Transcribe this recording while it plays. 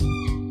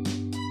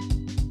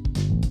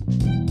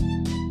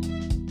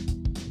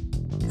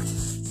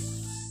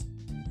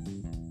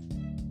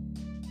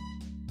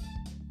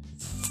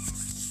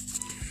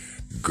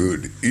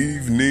Good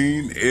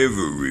evening,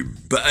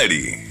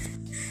 everybody,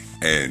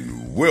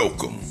 and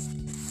welcome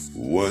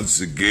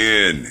once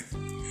again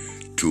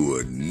to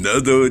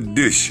another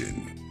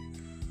edition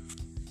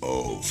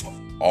of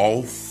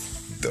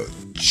Off the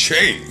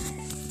Chain.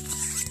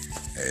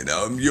 And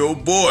I'm your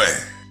boy,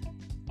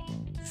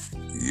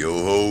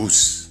 your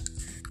host,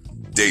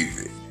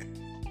 David.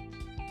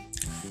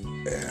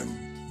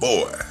 And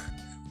boy,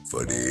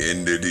 for the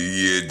end of the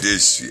year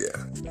this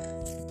year,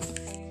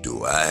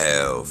 do I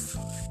have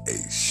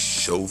a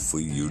show for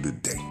you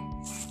today.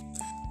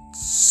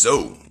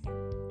 So,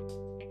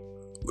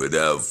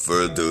 without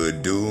further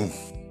ado,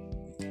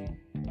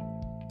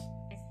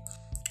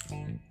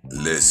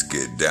 let's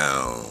get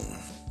down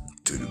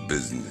to the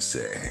business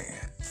at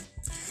hand.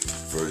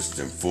 First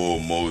and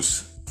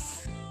foremost,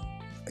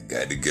 I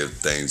got to give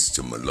thanks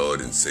to my Lord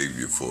and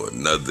Savior for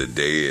another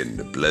day and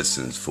the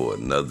blessings for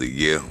another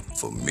year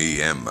for me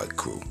and my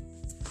crew.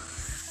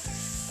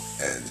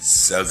 And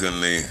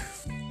secondly,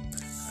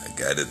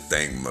 I gotta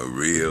thank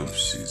Maria.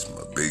 She's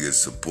my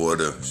biggest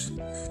supporter.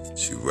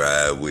 She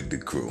ride with the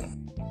crew.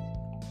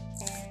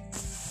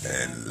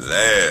 And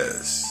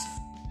last,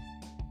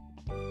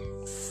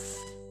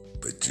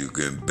 but you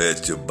can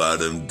bet your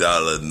bottom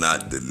dollar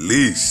not the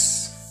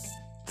least,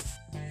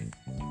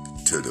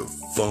 to the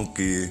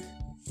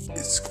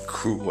funkiest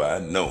crew I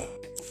know,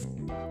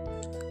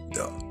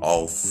 the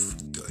Off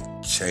the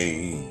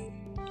Chain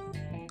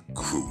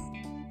crew.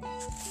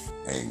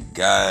 And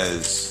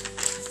guys,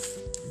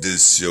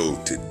 this show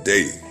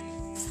today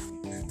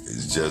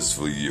is just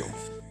for you.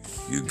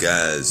 You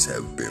guys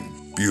have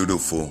been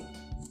beautiful.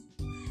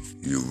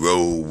 You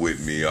roll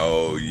with me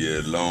all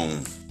year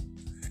long.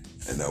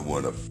 And I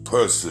want to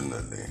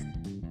personally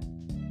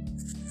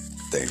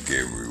thank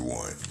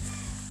everyone.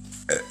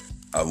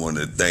 I want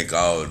to thank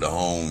all the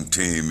home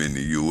team in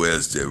the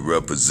U.S. that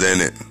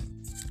represented.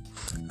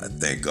 I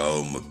thank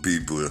all my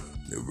people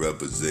that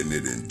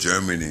represented in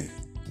Germany.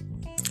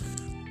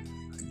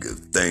 Give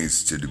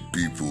thanks to the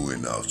people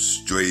in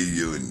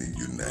Australia and the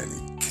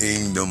United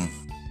Kingdom,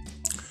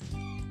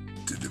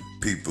 to the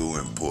people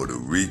in Puerto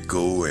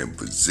Rico and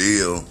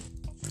Brazil,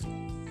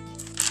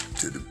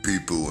 to the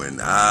people in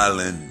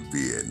Ireland,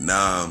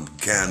 Vietnam,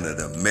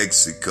 Canada,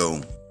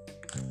 Mexico,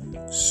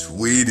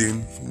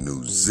 Sweden,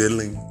 New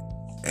Zealand,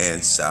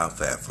 and South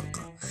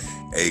Africa.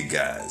 Hey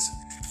guys,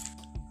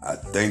 I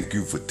thank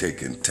you for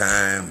taking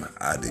time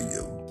out of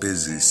your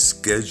busy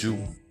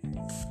schedule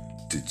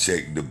to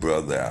check the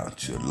brother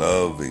out. Your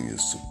love and your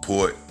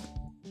support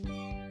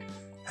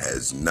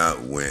has not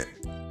went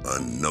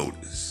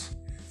unnoticed.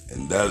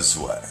 And that's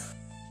why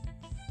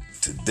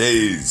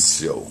today's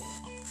show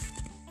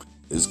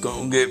is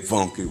going to get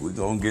funky. We're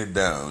going to get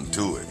down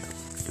to it.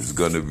 It's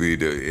going to be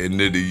the end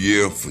of the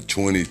year for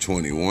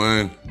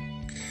 2021.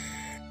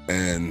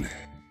 And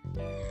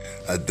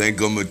I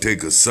think I'm going to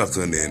take a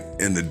second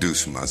and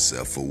introduce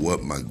myself for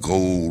what my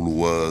goal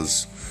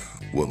was,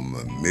 what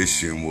my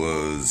mission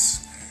was,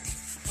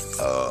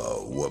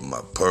 what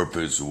my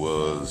purpose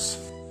was,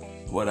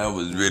 what I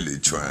was really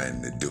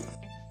trying to do.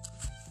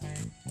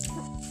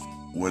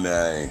 When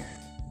I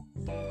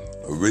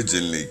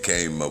originally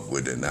came up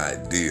with an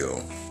idea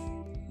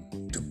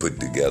to put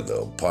together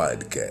a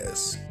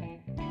podcast,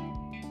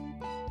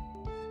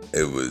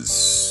 it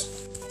was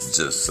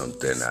just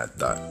something I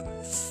thought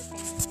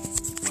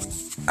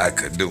I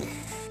could do.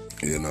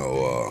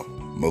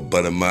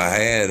 But I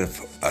had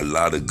a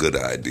lot of good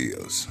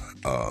ideas.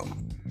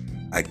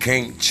 I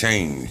can't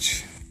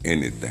change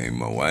anything.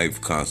 My wife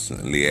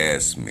constantly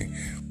asks me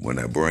when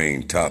I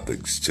bring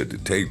topics to the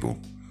table,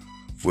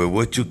 well,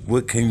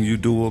 what can you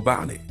do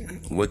about it?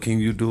 What can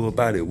you do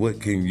about it? What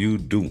can you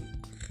do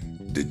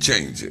to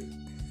change it?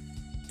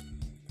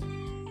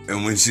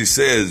 And when she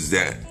says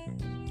that,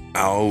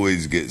 I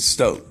always get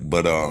stuck.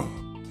 But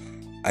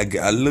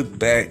I look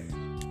back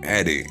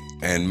at it,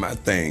 and my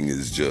thing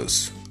is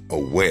just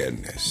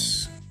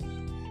awareness.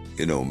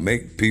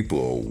 Make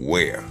people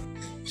aware.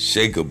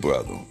 Shake a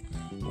brother,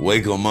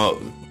 wake them up,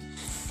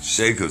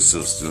 shake a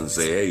sister and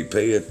say, hey,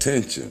 pay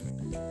attention.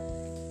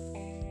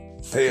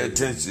 Pay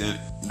attention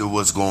to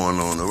what's going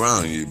on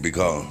around you,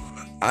 because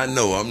I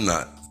know I'm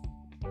not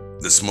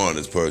the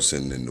smartest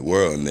person in the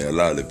world, and there are a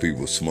lot of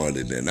people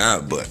smarter than I,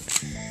 but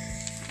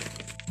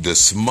the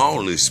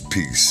smallest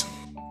piece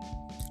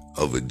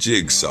of a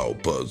jigsaw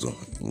puzzle,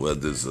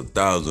 whether it's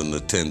 1,000 or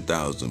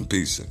 10,000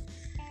 pieces,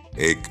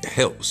 it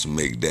helps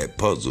make that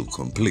puzzle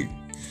complete.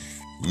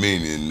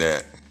 Meaning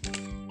that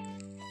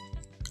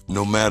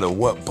no matter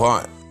what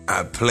part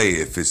I play,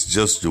 if it's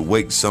just to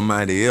wake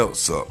somebody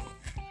else up,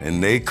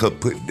 and they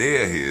could put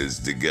their heads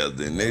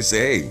together and they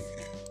say, hey,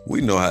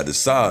 we know how to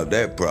solve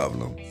that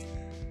problem.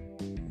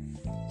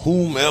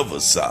 Whomever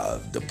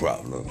solved the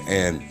problem.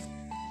 And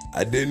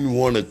I didn't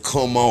want to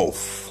come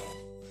off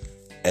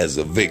as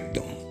a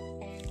victim.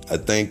 I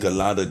think a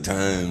lot of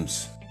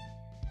times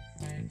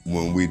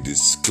when we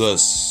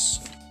discuss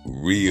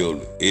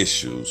real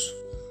issues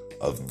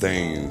of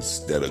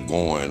things that are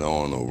going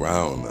on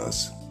around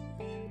us,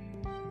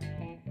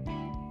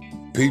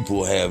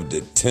 people have the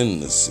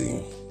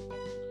tendency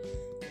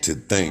like to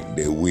think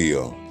that we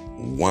are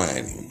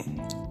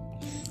whining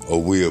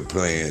or we are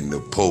playing the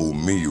poor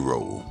me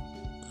role.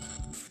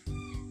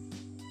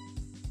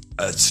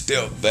 I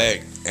step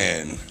back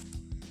and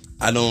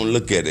I don't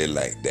look at it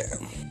like that.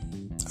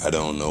 I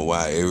don't know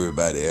why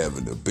everybody have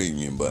an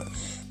opinion, but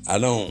I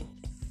don't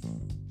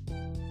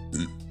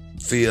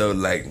feel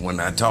like when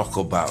I talk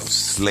about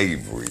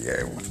slavery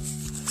and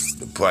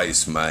the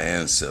price my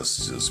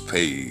ancestors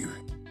paid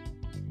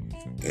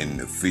in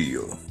the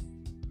field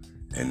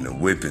and the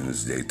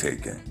whippings they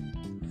taken,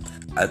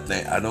 I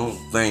don't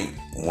think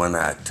when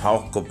I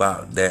talk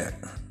about that,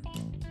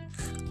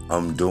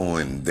 I'm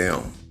doing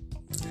them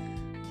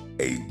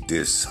a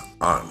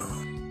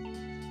dishonor.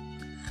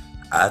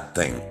 I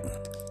think,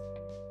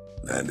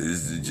 now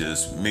this is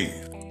just me,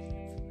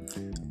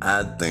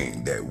 I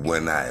think that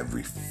when I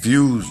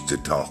refuse to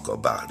talk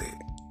about it,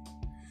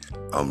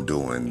 I'm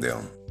doing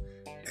them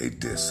a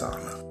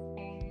dishonor.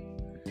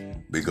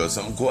 Because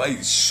I'm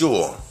quite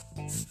sure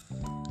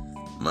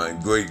my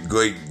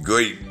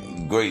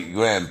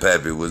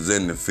great-great-great-great-grandpappy was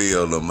in the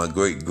field, or my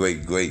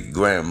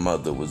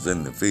great-great-great-grandmother was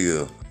in the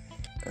field,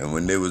 and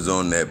when they was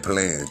on that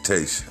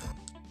plantation,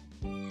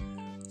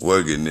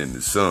 working in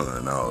the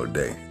sun all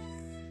day,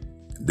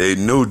 they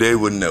knew they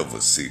would never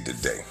see the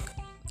day.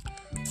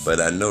 But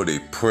I know they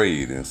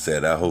prayed and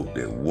said, I hope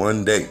that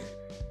one day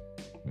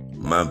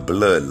my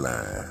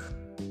bloodline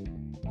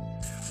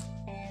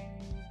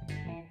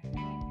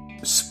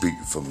speak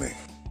for me.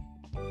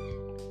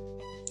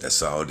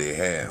 That's all they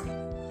have.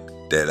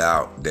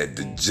 That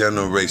the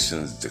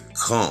generations to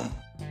come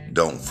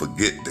don't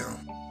forget them.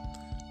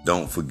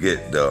 Don't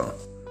forget the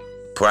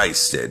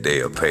price that they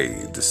are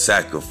paid, the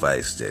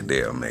sacrifice that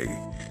they are made.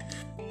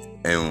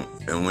 And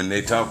when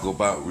they talk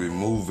about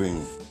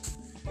removing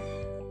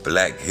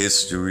Black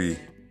history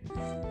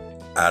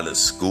out of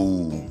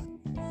school,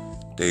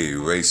 they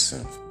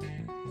erasing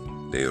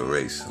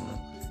them.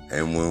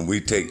 And when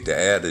we take the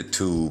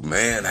attitude,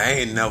 man, I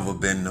ain't never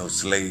been no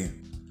slave,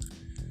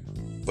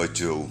 but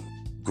your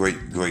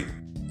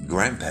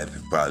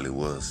great-great-grandpappy probably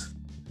was,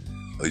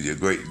 or your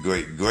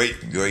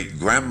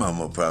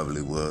great-great-great-great-grandmama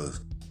probably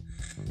was,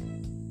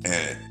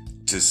 and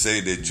to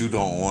say that you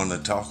don't want to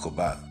talk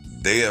about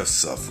their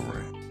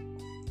suffering,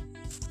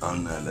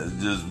 that's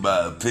just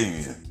my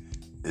opinion,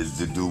 is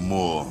to do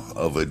more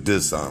of a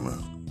dishonor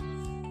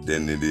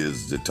than it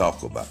is to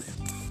talk about it.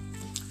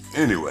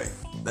 Anyway,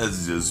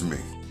 that's just me.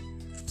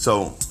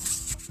 So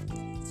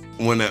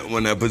when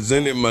I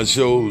presented my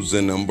shows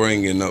and I'm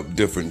bringing up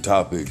different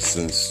topics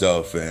and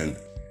stuff, and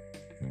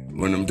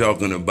when I'm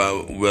talking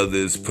about whether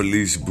it's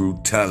police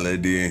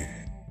brutality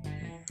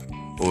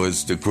or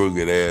it's the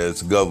crooked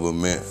ass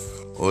government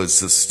or it's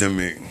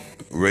systemic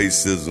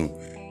racism,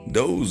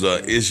 those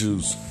are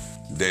issues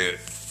that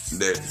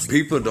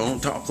people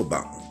don't talk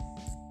about.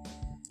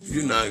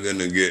 You're not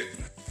gonna get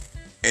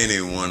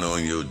anyone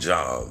on your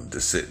job to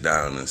sit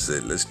down and say,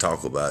 let's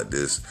talk about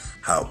this,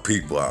 how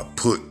people are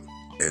put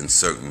in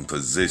certain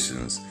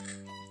positions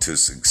to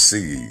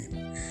succeed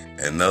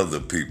and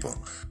other people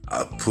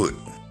are put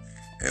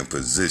in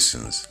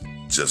positions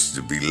just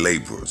to be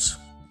laborers.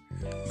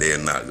 They're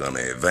not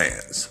gonna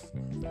advance.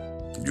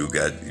 You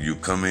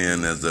come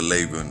in as a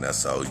laborer and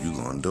that's all you're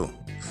gonna do.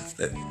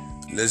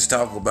 Let's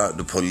talk about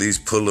the police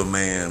pull a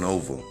man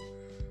over.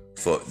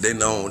 They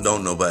don't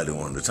nobody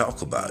want to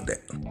talk about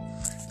that.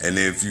 And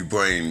if you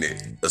bring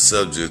a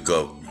subject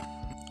up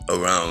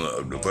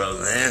around the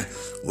brother, man,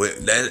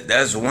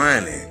 that's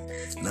whining.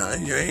 Nah,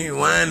 you ain't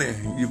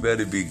whining. You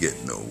better be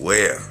getting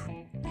aware.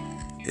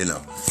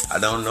 I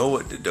don't know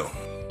what to do.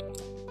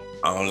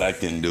 All I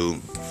can do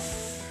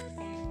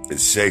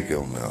is shake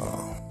them,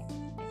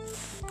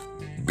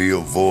 be a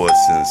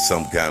voice in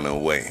some kind of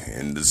way,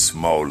 in the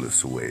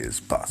smallest way as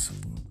possible.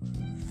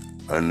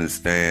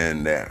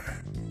 Understand that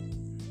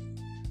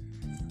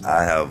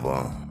I have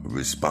a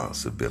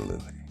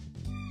responsibility.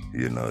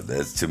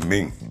 That's to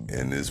me,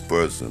 and it's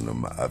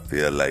personal. I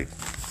feel like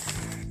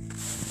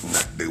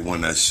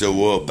when I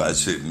show up, I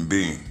shouldn't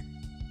be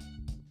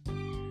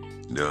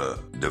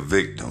the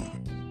victim.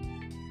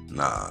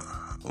 Nah,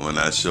 when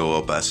I show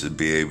up, I should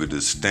be able to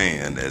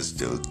stand as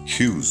the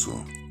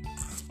accuser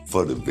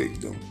for the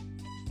victim.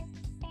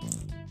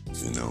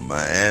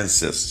 My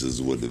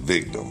ancestors were the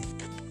victim.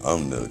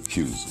 I'm the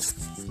accuser.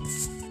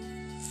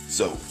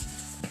 So,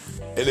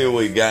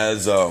 anyway,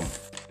 guys, I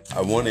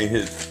want to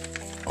hit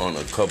on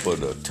a couple of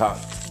the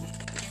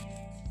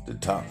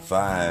top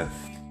 5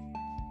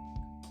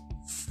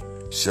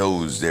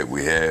 shows that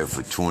we had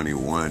for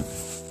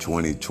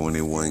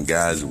 2021.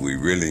 Guys, we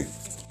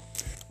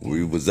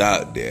was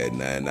out there,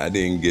 and I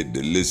didn't get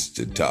to list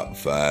the top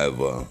 5.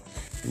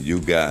 You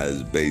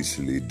guys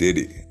basically did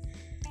it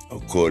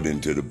according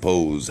to the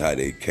polls, how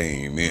they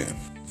came in.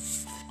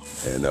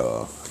 And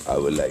I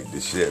would like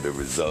to share the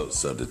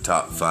results of the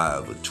top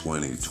 5 of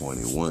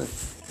 2021.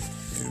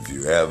 If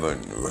you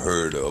haven't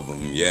heard of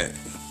them yet,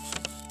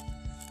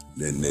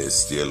 then they're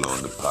still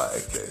on the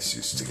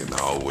podcast. You can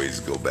always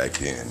go back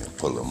in and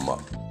pull them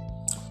up.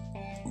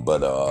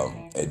 But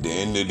at the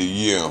end of the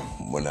year,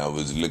 when I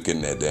was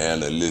looking at the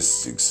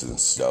analytics and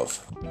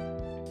stuff,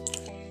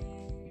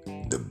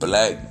 the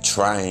Black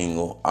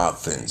Triangle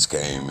offense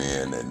came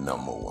in at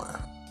number 1.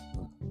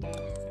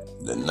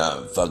 The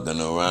Not Fucking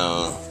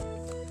Around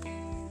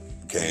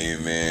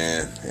came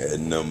in at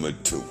number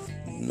 2.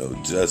 No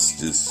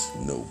Justice,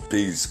 No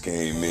Peace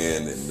came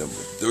in at number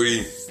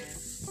 3.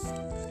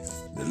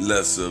 The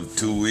Lesser of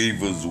Two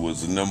Evils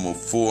was number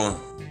 4.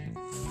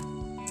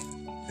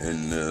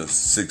 And the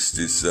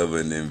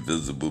 67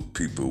 Invisible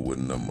People were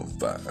number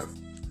 5.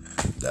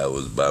 That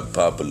was by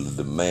popular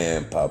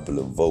demand,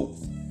 popular vote.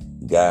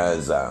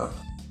 Guys, I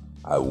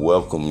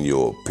welcome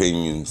your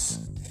opinions.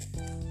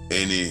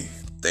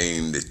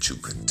 Anything that you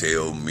could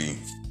tell me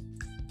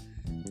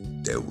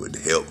that would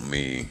help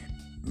me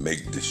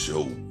make the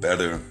show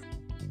better.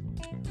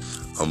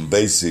 I'm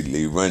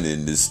basically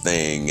running this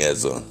thing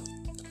as a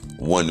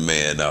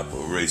one-man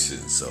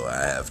operation, so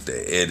I have to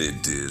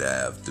edit it, I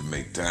have to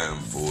make time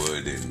for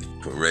it and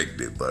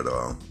correct it, but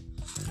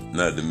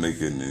not to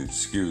make an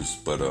excuse,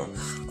 but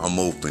I'm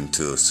open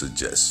to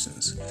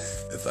suggestions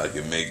if I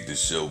can make the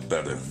show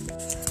better.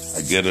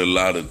 I get a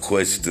lot of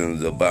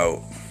questions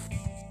about,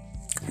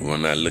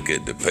 when I look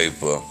at the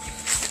paper,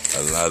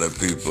 a lot of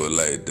people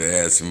like to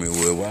ask me,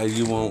 well, why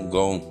you won't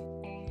go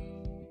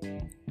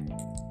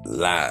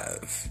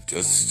live?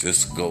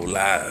 Just go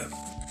live.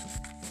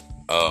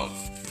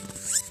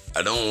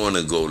 I don't want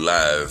to go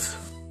live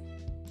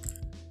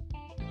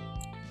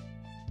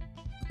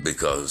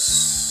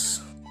because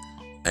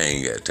I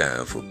ain't got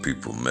time for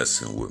people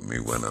messing with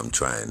me when I'm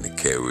trying to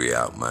carry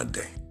out my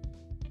day.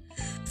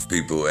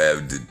 People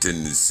have the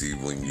tendency,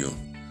 when you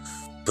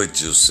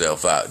put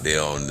yourself out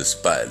there on the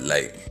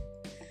spotlight,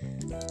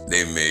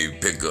 they may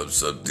pick up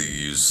something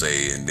you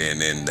say and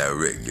then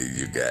indirectly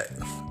you got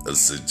a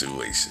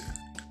situation.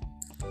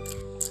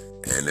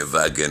 And if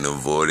I can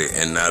avoid it,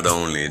 and not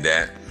only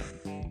that,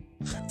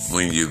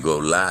 when you go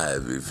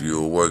live, if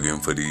you're working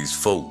for these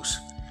folks,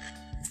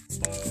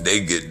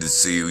 they get to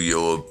see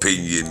your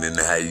opinion and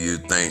how you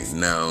think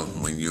now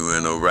when you're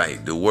in a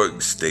right to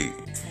work state.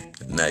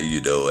 Now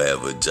you don't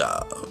have a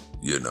job,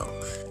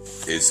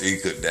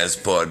 That's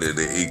part of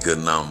the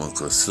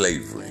economical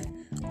slavery.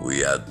 We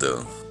have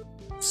to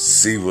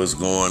see what's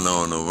going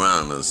on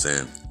around us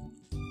and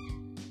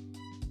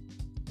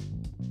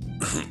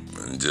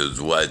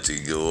just watch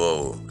it go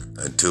on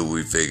until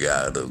we figure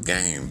out a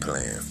game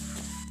plan.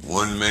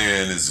 One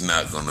man is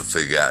not going to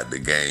figure out the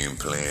game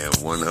plan.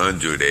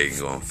 100 ain't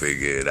going to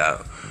figure it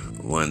out.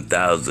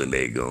 1,000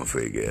 ain't going to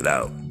figure it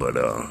out. But,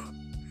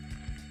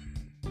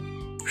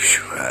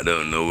 I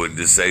don't know what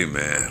to say,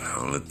 man.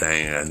 Only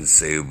thing I can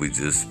say is we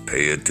just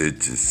pay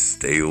attention,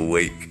 stay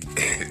awake.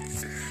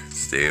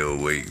 Stay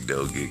awake,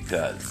 don't get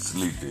caught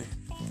sleeping.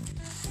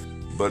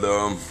 But,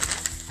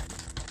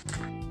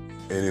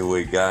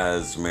 anyway,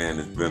 guys, man,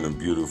 it's been a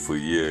beautiful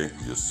year.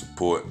 Your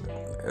support,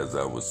 as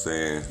I was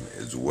saying,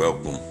 is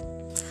welcome.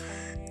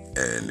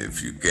 And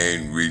if you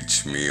can't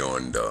reach me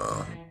on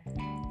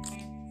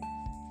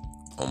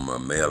my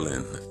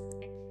mailing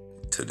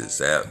to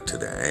this app, to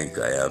the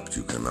Anchor app,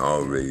 you can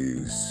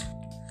always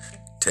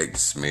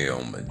text me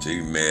on my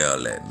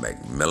Gmail at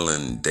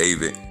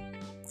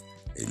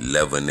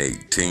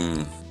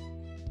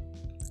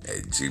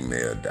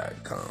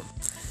McMillan1118@gmail.com.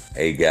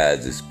 Hey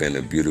guys, it's been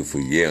a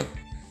beautiful year.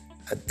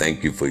 I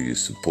thank you for your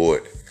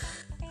support.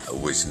 I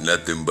wish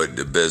nothing but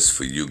the best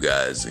for you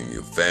guys and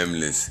your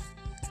families.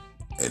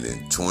 And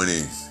in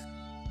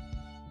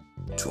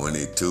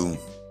 2022,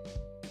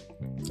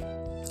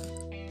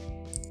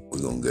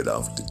 we're going to get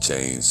off the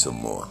chain some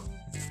more.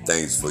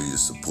 Thanks for your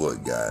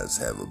support, guys.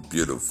 Have a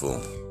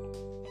beautiful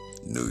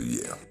new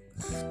year.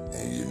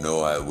 And you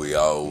know how we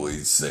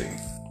always say,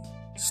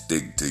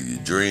 stick to your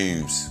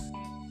dreams,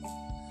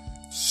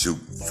 shoot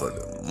for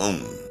the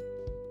moon.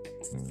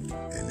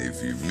 And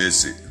if you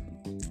miss it,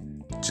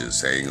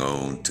 just hang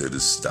on to the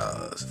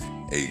stars.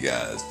 Hey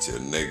guys, till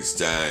next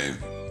time,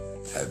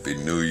 Happy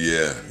New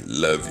Year.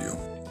 Love you.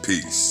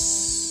 Peace.